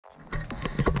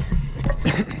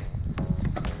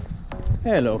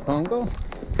Hello, Pongo.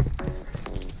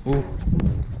 Ooh.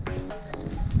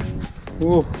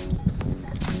 Ooh.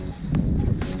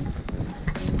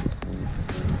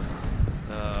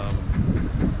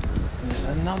 There's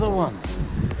another one.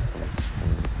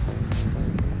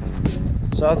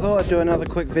 So I thought I'd do another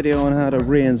quick video on how to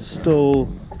reinstall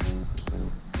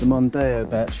the Mondeo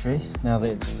battery now that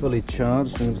it's fully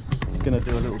charged. I'm going to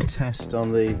do a little test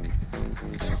on the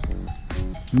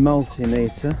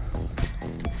multimeter,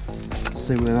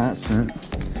 see where that's at.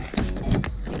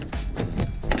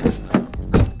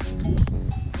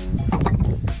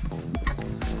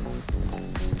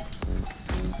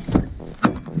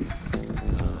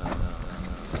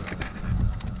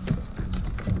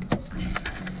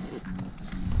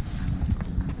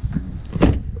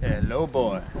 Hello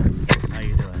boy, how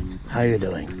you doing? How you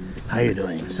doing? How you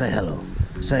doing? Say hello.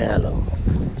 Say hello.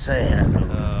 Say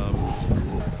hello.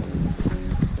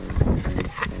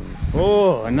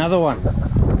 Oh, another one.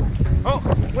 Oh,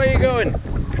 where are you going?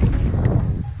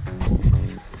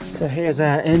 So here's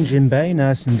our engine bay,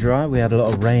 nice and dry. We had a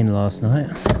lot of rain last night.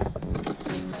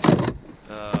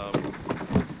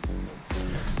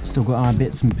 Still got our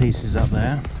bits and pieces up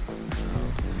there.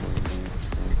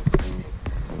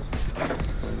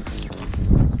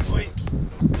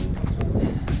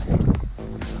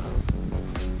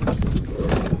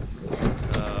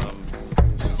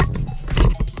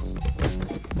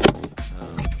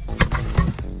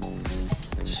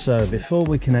 So before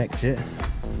we connect it,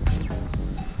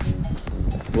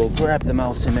 we'll grab the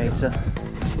multimeter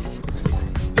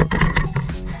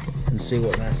and see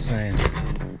what that's saying.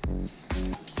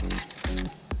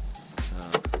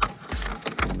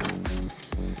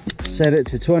 Set it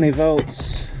to 20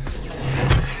 volts,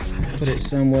 put it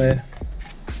somewhere.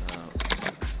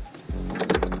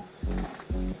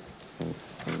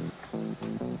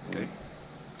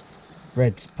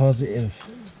 Red to positive,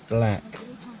 black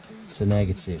to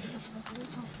negative,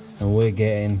 and we're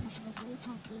getting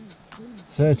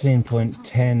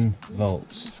 13.10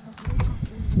 volts.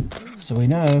 So we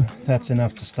know that's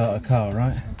enough to start a car,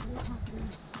 right?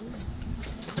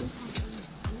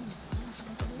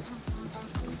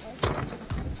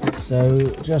 So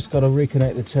just got to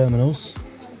reconnect the terminals.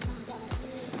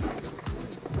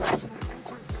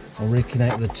 I'll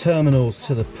reconnect the terminals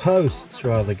to the posts,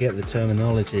 rather, get the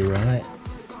terminology right.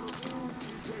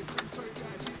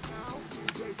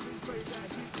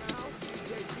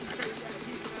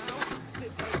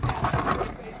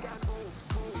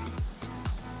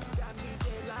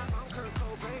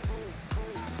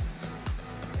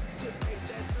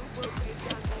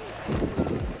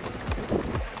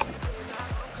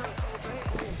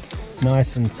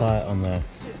 Nice and tight on there.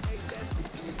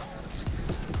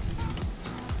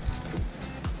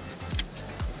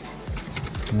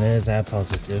 And there's our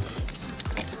positive.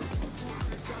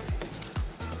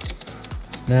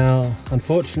 Now,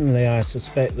 unfortunately, I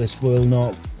suspect this will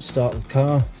not start the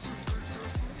car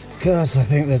because I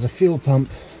think there's a fuel pump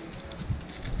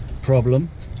problem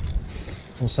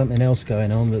or something else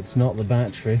going on that's not the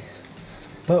battery,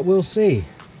 but we'll see.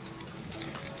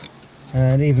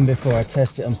 And even before I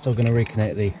test it, I'm still going to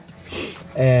reconnect the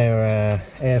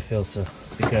air filter,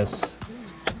 because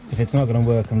if it's not going to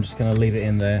work, I'm just going to leave it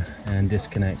in there and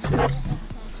disconnect it.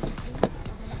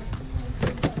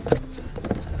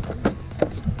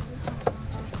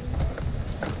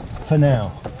 For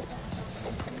now.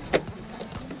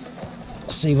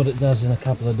 See what it does in a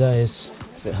couple of days.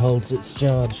 If it holds its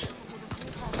charge,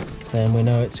 then we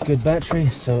know it's a good battery,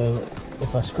 so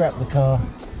if I scrap the car,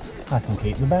 I can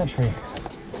keep the battery.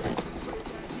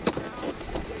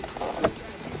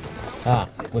 Ah,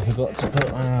 we forgot to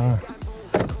put our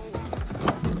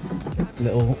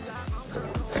little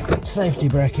safety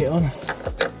bracket on.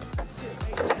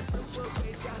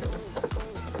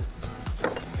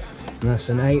 And that's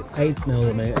an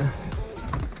 8mm.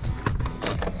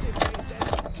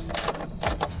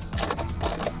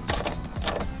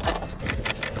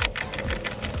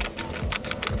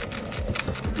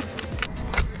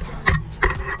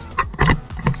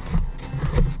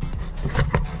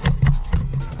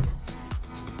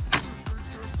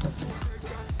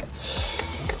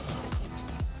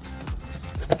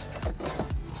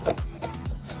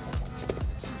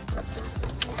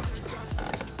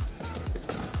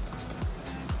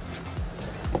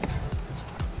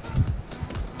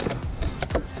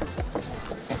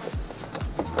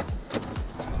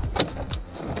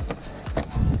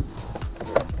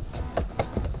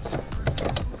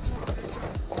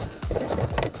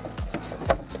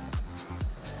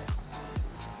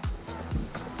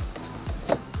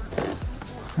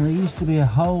 And there used to be a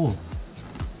hole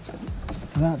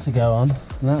that to go on,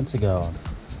 and that to go on.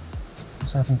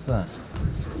 What's happened to that?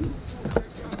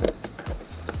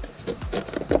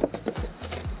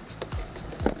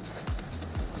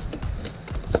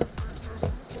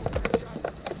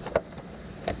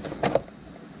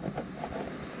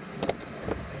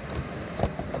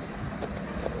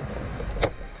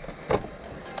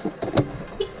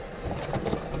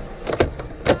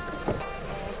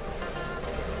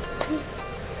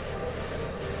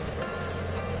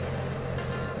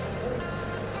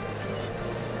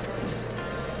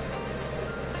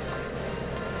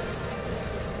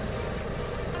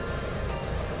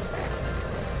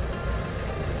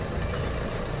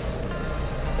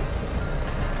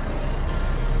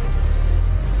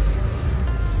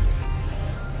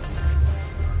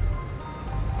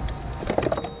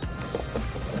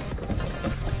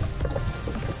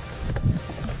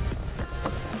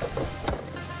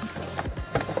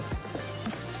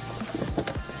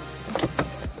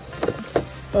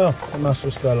 Oh, it must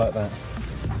just go like that.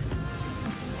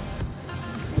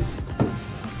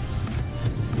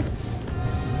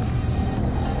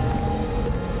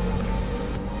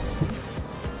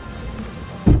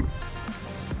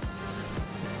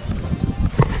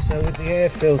 So with the air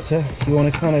filter, you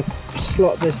want to kind of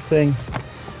slot this thing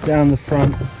down the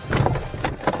front.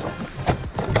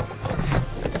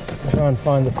 Try and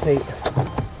find the feet.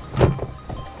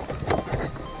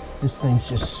 This thing's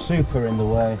just super in the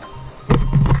way.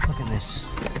 Look at this.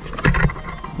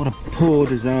 What a poor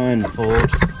design, Ford.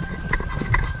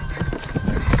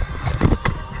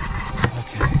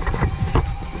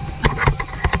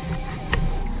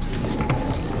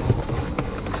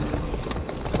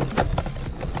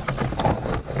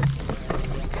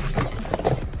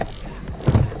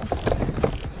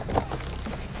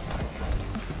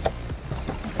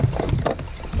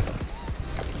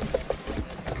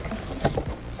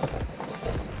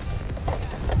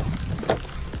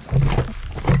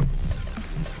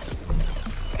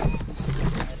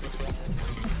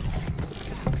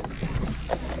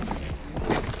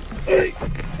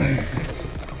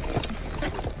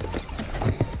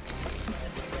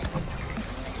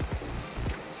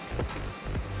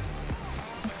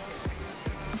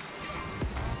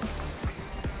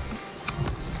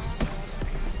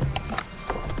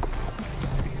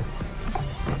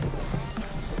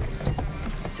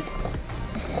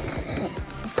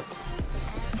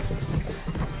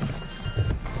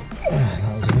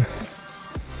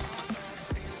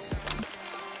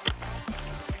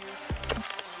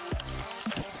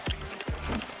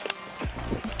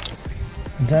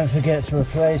 Don't forget to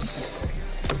replace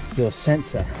your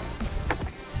sensor.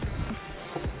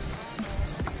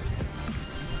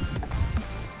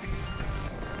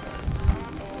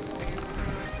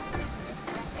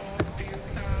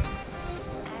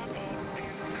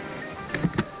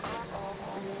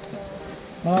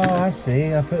 Oh, I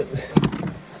see. I put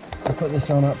this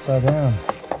on upside down.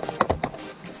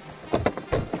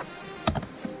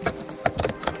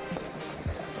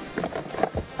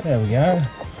 There we go.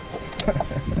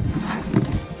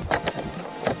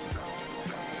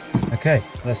 Okay,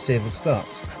 let's see if it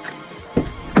starts.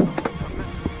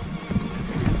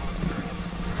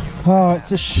 Oh,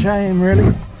 it's a shame,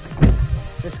 really.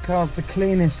 This car's the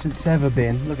cleanest it's ever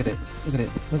been. Look at it, look at it,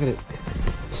 look at it.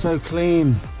 So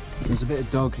clean. There's a bit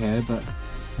of dog hair, but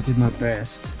I did my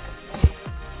best.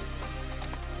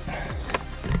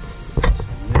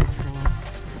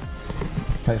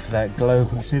 Wait for that glow.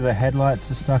 You see the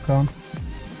headlights are stuck on?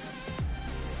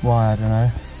 Why, I don't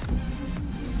know.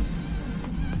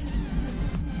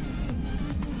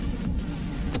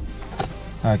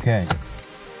 Okay,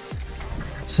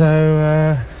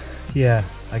 so yeah,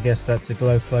 I guess that's a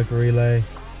glow plug relay,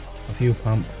 a fuel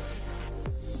pump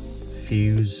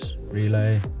fuse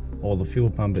relay, or the fuel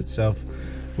pump itself,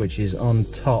 which is on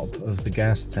top of the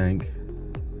gas tank,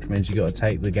 which means you got to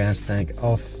take the gas tank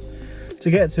off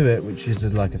to get to it, which is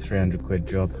like a 300 quid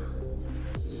job,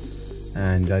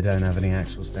 and I don't have any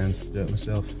axle stands to do it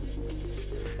myself.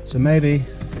 So maybe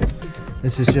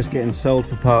this is just getting sold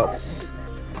for parts.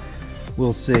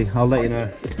 We'll see. I'll let you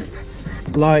know.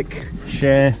 Like,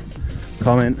 share,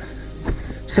 comment,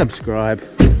 subscribe,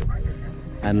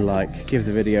 and like. Give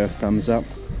the video a thumbs up.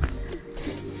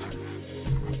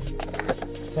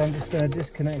 So I'm just going to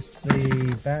disconnect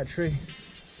the battery.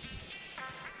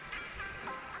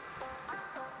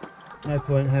 No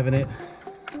point having it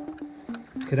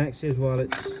connected while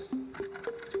it's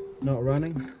not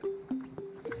running.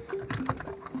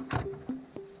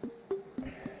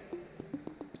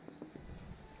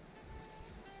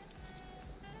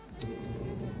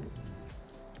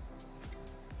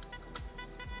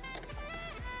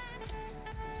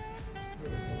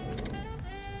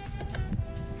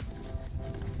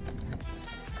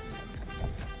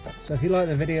 So if you like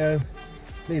the video,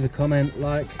 leave a comment,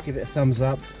 like, give it a thumbs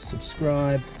up,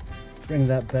 subscribe, ring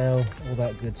that bell, all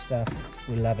that good stuff.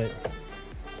 We love it.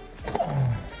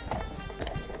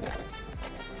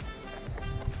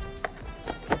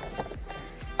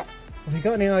 If you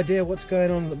got any idea what's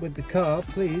going on with the car,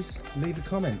 please leave a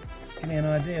comment. Give me an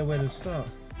idea where to start.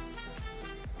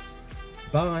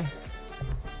 Bye.